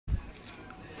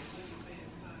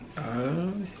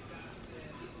Uh,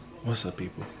 what's up,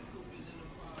 people?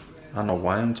 I don't know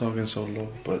why I'm talking so low,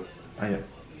 but I am.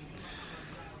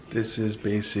 This is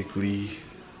basically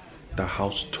the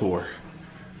house tour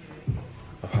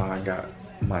of how I got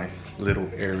my little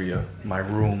area, my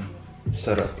room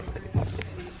set up.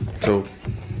 So,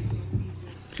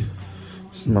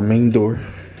 this is my main door.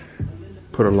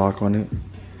 Put a lock on it.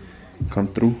 Come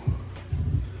through.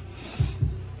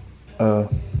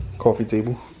 Coffee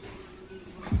table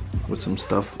with some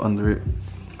stuff under it.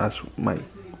 That's my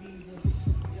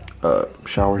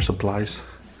shower supplies.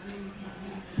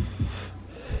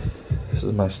 This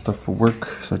is my stuff for work,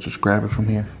 so I just grab it from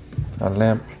here. A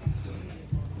lamp,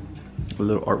 a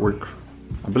little artwork.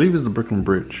 I believe it's the Brooklyn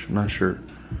Bridge. I'm not sure,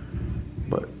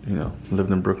 but you know,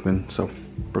 lived in Brooklyn, so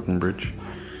Brooklyn Bridge.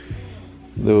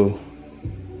 Little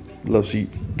love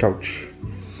seat, couch.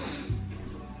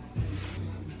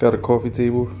 Got a coffee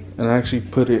table, and I actually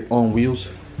put it on wheels.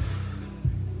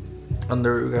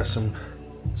 Under it, we got some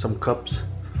cups.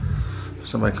 If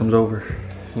somebody comes over,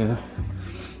 you know.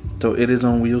 So it is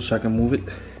on wheels, so I can move it.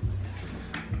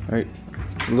 All right,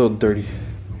 it's a little dirty.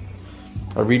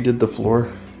 I redid the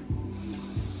floor.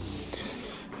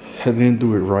 I didn't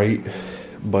do it right,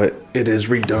 but it is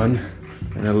redone,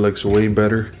 and it looks way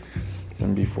better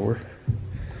than before.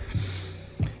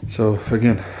 So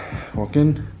again, walk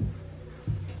in.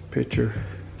 Picture.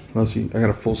 Let's see. I got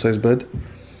a full-size bed,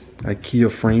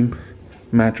 IKEA frame,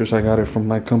 mattress. I got it from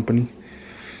my company.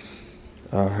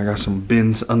 I got some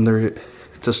bins under it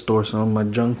to store some of my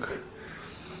junk.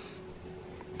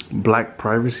 Black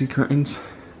privacy curtains.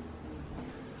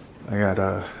 I got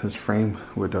this frame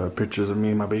with pictures of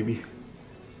me and my baby.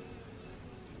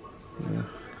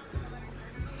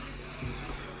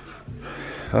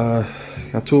 Yeah.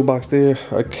 Got a toolbox there.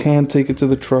 I can take it to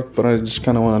the truck, but I just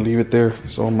kind of want to leave it there.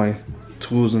 It's all my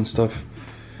tools and stuff.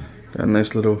 Got a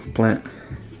nice little plant.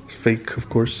 It's fake, of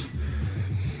course.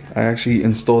 I actually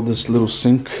installed this little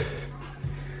sink,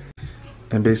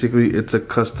 and basically it's a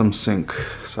custom sink.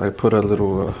 So I put a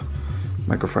little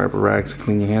microfiber rag to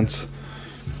clean your hands.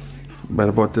 But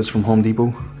I bought this from Home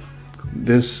Depot.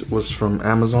 This was from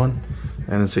Amazon,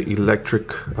 and it's an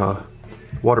electric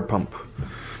water pump.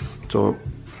 So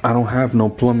I don't have no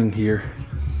plumbing here,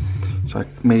 so I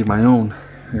made my own.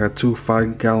 I got two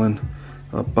 5-gallon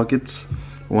buckets.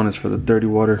 One is for the dirty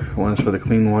water, one is for the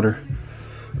clean water.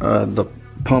 The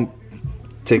pump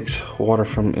takes water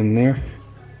from in there,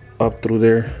 up through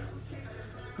there,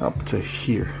 up to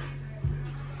here.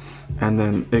 And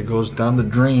then it goes down the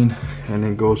drain, and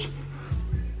it goes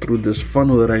through this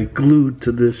funnel that I glued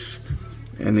to this,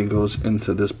 and it goes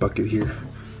into this bucket here.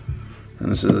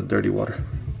 And this is the dirty water.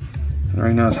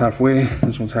 Right now it's halfway.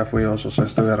 This one's halfway also, so I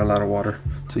still got a lot of water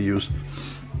to use.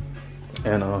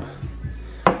 And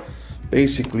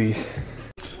basically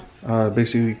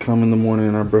come in the morning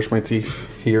and I brush my teeth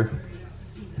here.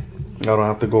 I don't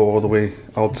have to go all the way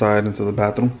outside into the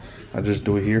bathroom. I just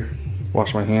do it here.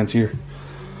 Wash my hands here.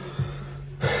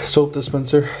 Soap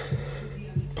dispenser.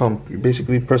 Pump. You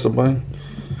basically press a button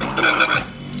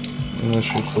and it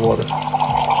shoots the water.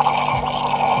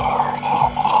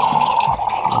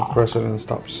 Press it and it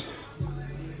stops.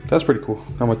 That's pretty cool.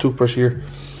 Got my toothbrush here.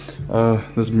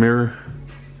 This mirror.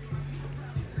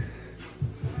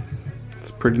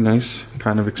 It's pretty nice.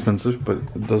 Kind of expensive, but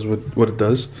it does what it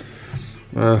does.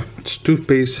 It's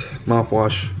toothpaste,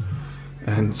 mouthwash,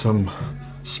 and some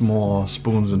small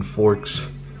spoons and forks,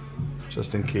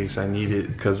 just in case I need it.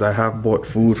 Because I have bought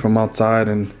food from outside,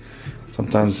 and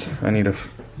sometimes I need a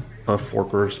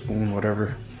fork or a spoon,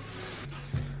 whatever.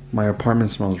 My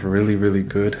apartment smells really, really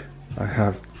good. I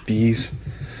have these,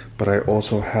 but I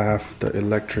also have the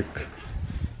electric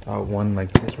one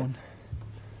like this one.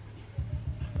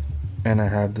 And I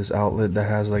have this outlet that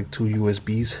has like 2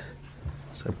 USBs.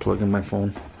 So I plug in my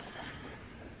phone.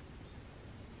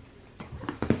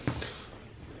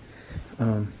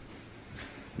 And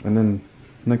then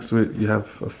next to it you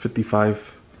have a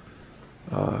 55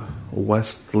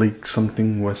 Westing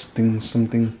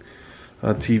something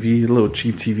TV, a little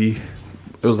cheap TV.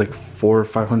 It was like $400 or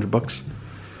 $500,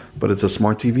 but it's a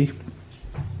smart TV.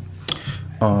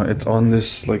 It's on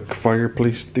this like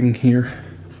fireplace thing here,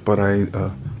 but I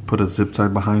put a zip tie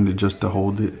behind it just to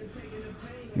hold it,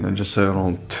 you know, just so it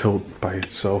don't tilt by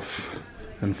itself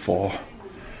and fall.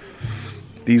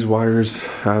 These wires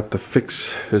I have to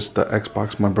fix. It's the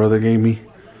Xbox my brother gave me,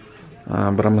 but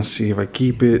I'm gonna see if I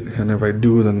keep it, and if I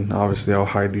do, then obviously I'll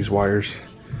hide these wires.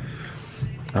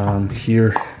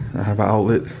 Here I have an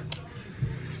outlet.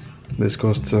 This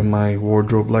goes to my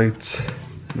wardrobe lights,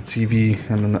 the TV,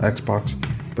 and then the Xbox.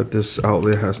 But this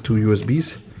outlet has 2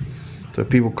 USBs. So if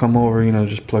people come over, you know,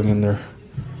 just plug in their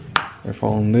my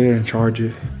phone there and charge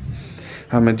it.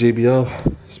 I have my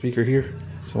JBL speaker here,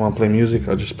 so when I play music,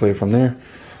 I'll just play it from there.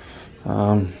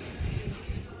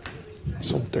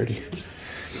 So 30.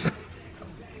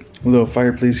 A little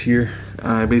fireplace here.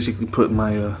 I basically put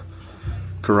my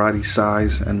karate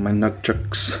size and my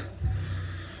nunchucks.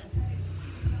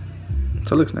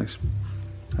 So it looks nice.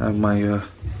 I have my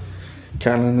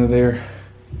calendar there,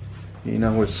 you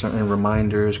know, with certain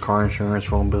reminders, car insurance,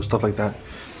 phone bill, stuff like that.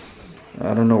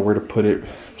 I don't know where to put it.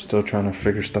 I'm still trying to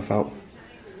figure stuff out.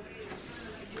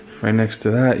 Right next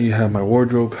to that, you have my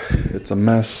wardrobe. It's a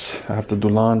mess. I have to do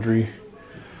laundry.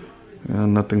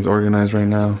 Nothing's organized right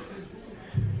now.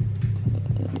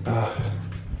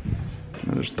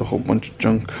 Just a whole bunch of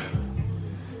junk,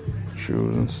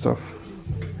 shoes and stuff.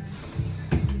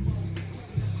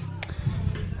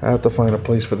 I have to find a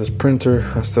place for this printer.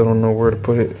 I still don't know where to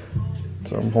put it,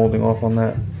 so I'm holding off on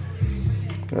that.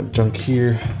 Got junk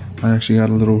here. I actually got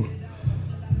a little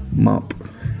mop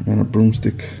and a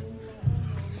broomstick.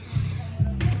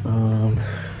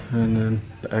 And then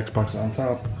the Xbox on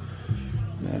top.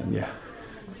 And yeah.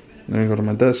 Then I go to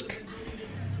my desk.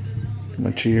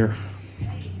 My chair.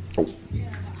 Oh,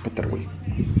 put that away.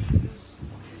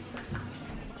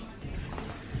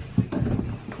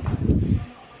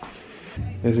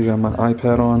 Basically got my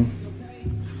iPad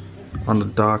on the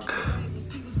dock,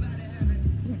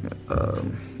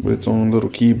 with its own little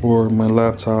keyboard, my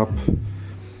laptop,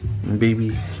 and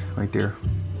baby right there.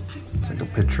 It's like a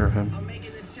picture of him.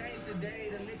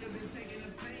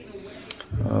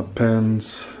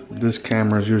 Pens. This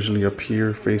camera is usually up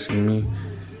here facing me.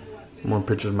 More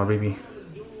pictures of my baby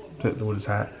with his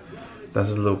hat. That's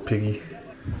his little piggy.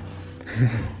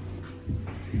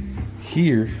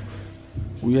 Here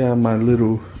we have my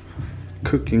little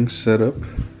cooking setup.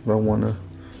 If I want to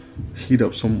heat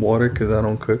up some water, because I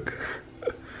don't cook.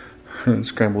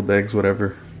 Scrambled eggs,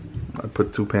 whatever. I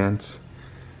put 2 pans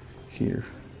here.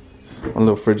 My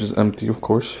little fridge is empty, of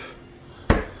course.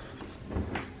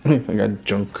 I got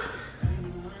junk.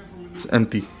 It's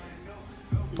empty.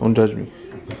 Don't judge me.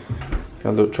 Got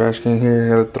a little trash can here I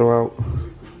gotta throw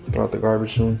out the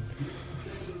garbage soon.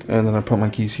 And then I put my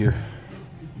keys here.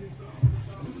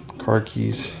 Car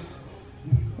keys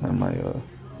and my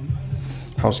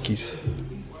house keys.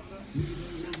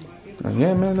 And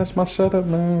yeah, man, that's my setup,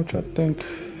 man. What y'all think?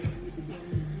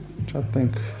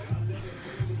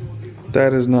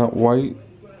 That is not white.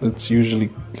 It's usually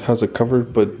has a cover,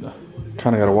 but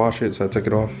kind of gotta wash it, so I took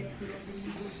it off.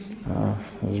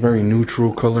 It's very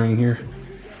neutral coloring here.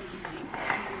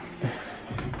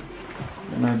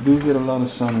 And I do get a lot of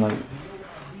sunlight.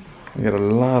 I get a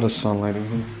lot of sunlight in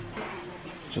here.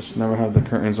 Just never have the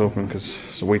curtains open because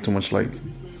it's way too much light.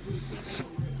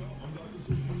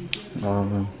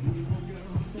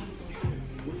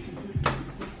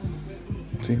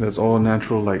 See, that's all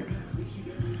natural light.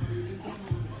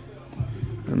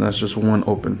 And that's just one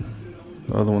open.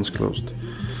 The other one's closed.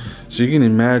 So you can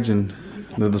imagine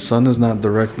that the sun is not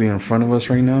directly in front of us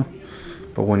right now.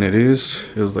 But when it is,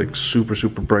 it's like super,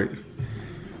 super bright.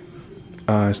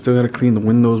 I still gotta clean the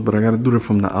windows, but I gotta do it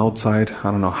from the outside.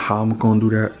 I don't know how I'm gonna do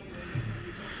that.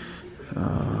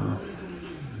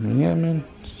 Yeah, man,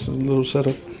 it's a little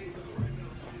setup.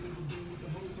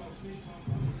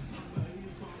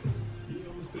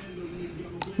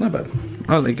 Not bad.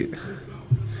 I like it.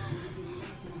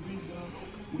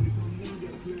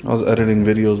 I was editing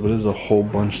videos, but there's a whole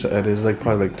bunch to edit. It's like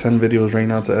probably like 10 videos right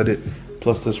now to edit,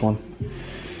 plus this one.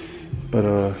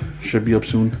 But should be up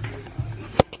soon.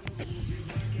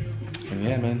 And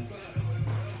yeah, man.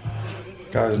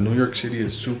 Guys, New York City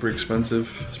is super expensive,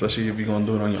 especially if you're gonna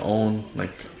do it on your own.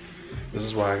 Like, this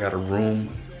is why I got a room.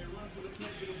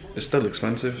 It's still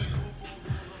expensive,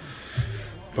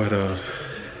 but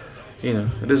you know,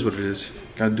 it is what it is.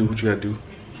 Gotta do what you gotta do.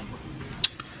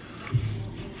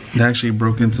 They actually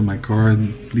broke into my car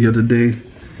the other day,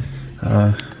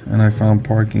 and I found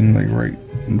parking like right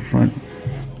in front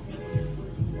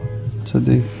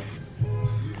today.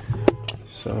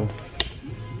 So,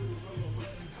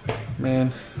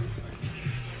 man,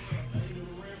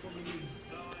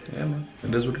 yeah, man,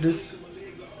 it is what it is.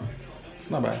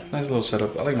 It's not bad. Nice little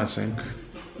setup. I like my sink.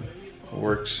 It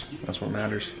works. That's what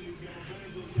matters.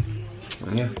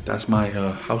 And yeah, that's my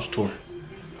house tour.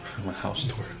 My house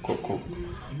tour, quote, quote,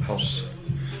 house.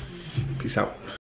 Peace out.